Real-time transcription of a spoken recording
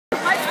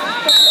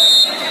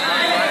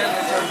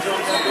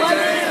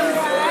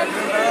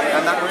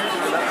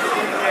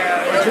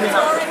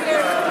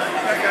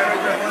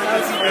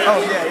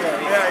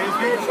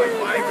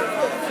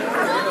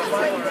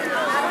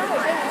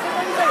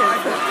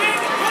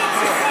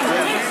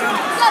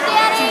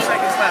2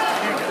 seconds left.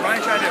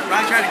 Ryan tried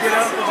to get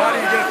up the body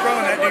and get a throw,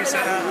 and that dude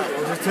said,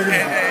 and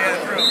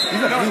throw.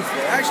 No,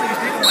 actually, he's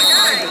beating like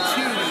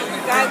 5-2,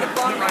 and he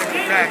put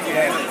Ryan back.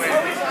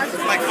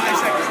 Like 5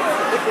 seconds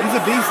left. He's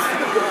a beast.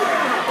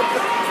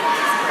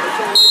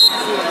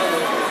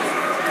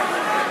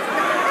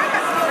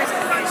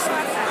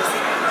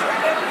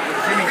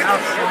 Jimmy out.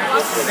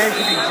 His name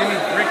should be Jimmy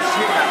Brick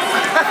Shithouse.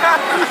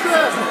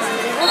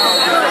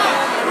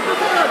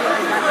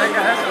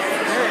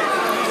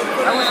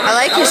 I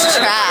like his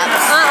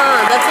traps.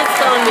 That's what's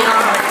throwing me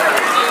off.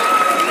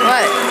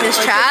 What? His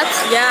traps?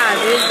 Yeah,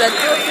 dude, that's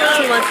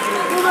too much for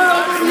me.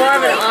 More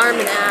of an arm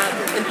and ab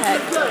and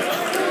pec.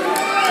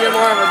 You're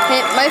more of a...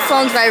 Hey, my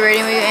phone's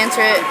vibrating. Will you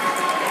answer it?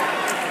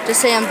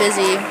 Just say I'm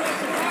busy.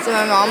 Is it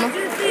my mom?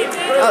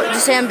 Oh,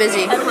 just say I'm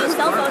busy. That's my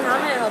cell phone. How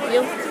may I help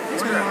you?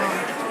 It's my mom.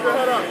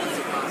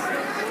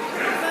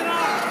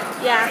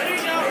 Yeah.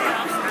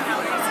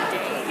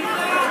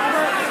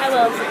 I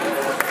will.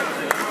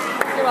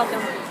 You're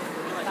welcome.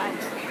 Bye.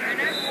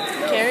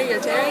 Carrie,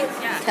 you're Terry?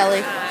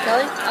 Kelly.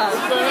 Kelly? Oh.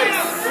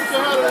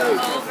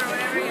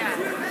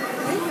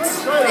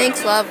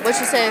 Thanks, love. What'd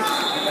she say?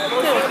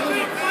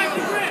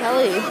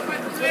 Kelly.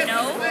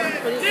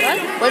 What?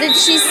 What did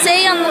she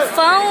say on the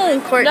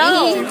phone, Courtney?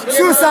 No.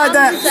 Suicide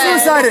that.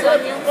 Suicide it.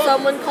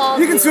 Someone called.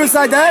 You can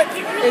suicide that.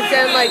 It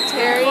said like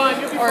Terry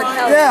or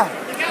Kelly. Yeah.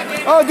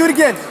 Oh, do it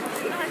again.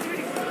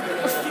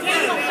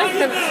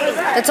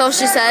 That's all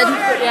she said?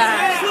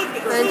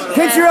 Yeah.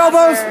 Pinch your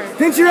elbows.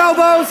 Pinch your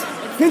elbows.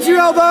 Pinch your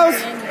elbows.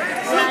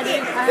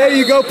 There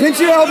you go. Pinch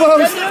your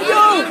elbows.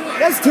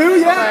 That's 2,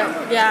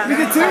 yeah. Yeah. You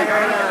did 2?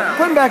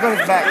 Put him back on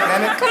his back,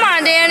 damn it. Come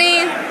on,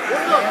 Danny.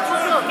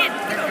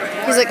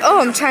 He's like, oh,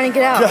 I'm trying to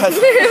get out.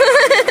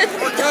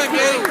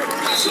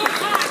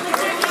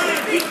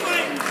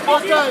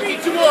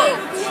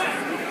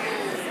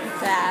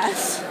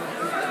 Fast.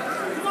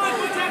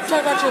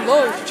 Talk about your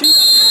lows, too.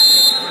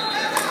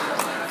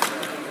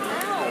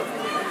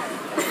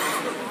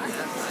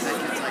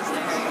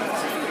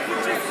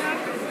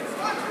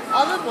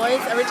 All the boys,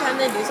 every time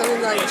they do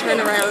something, they like turn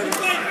around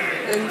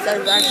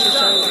instead of actually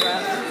showing the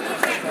ref.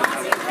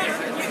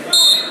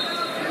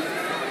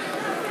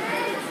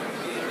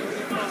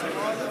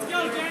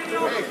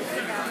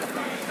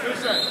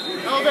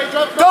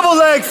 Double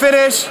leg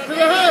finish.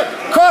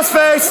 Cross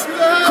face.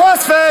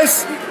 Cross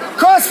face.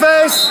 Cross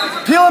face.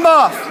 Peel him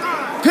off.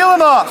 Peel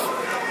him off.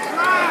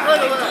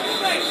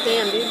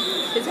 Damn, dude.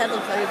 His head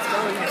looks like it's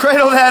going.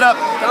 Cradle the head up.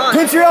 Gone.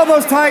 Pinch your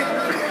elbows tight.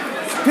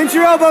 Pinch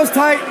your elbows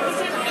tight.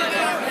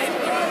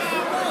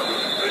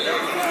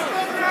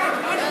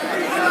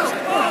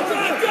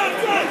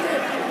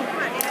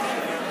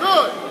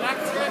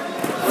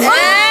 Yeah!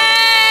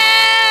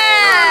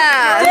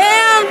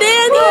 Damn,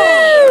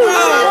 Danny!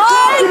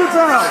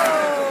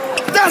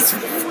 That's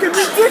fucking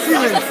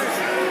ridiculous.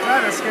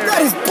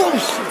 That is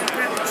bullshit.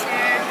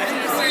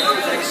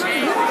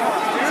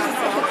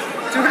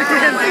 Do it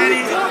again,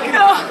 Danny.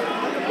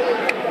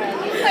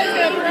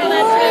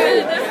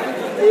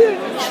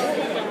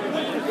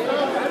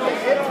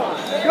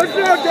 Good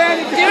job,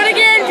 Danny. Do it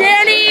again,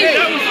 Danny!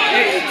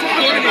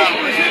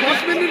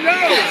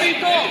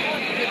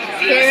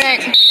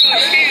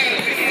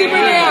 Super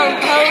down,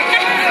 coach.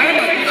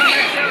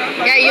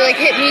 Yeah, you like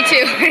hit me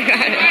too. Did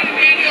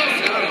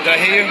I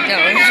hit you? No,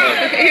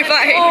 you're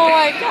fine. Oh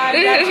my god,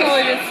 that's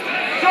really just...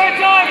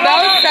 That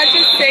was such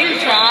a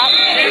sick drop.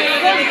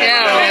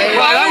 Yeah.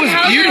 Wow, that was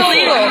beautiful.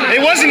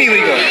 It wasn't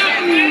illegal.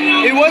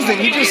 It wasn't.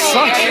 He just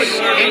sucks.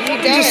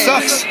 He just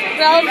sucks.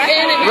 That was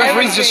in and The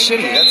referee's just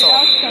shitty, that's all.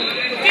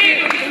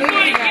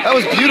 That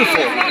was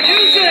beautiful.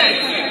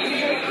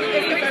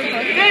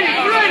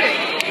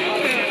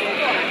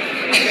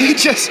 He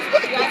just...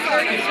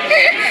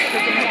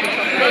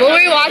 What were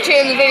you watching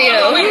in the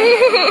video?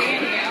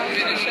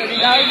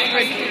 that was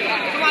ridiculous.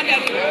 Come on,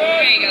 Daddy.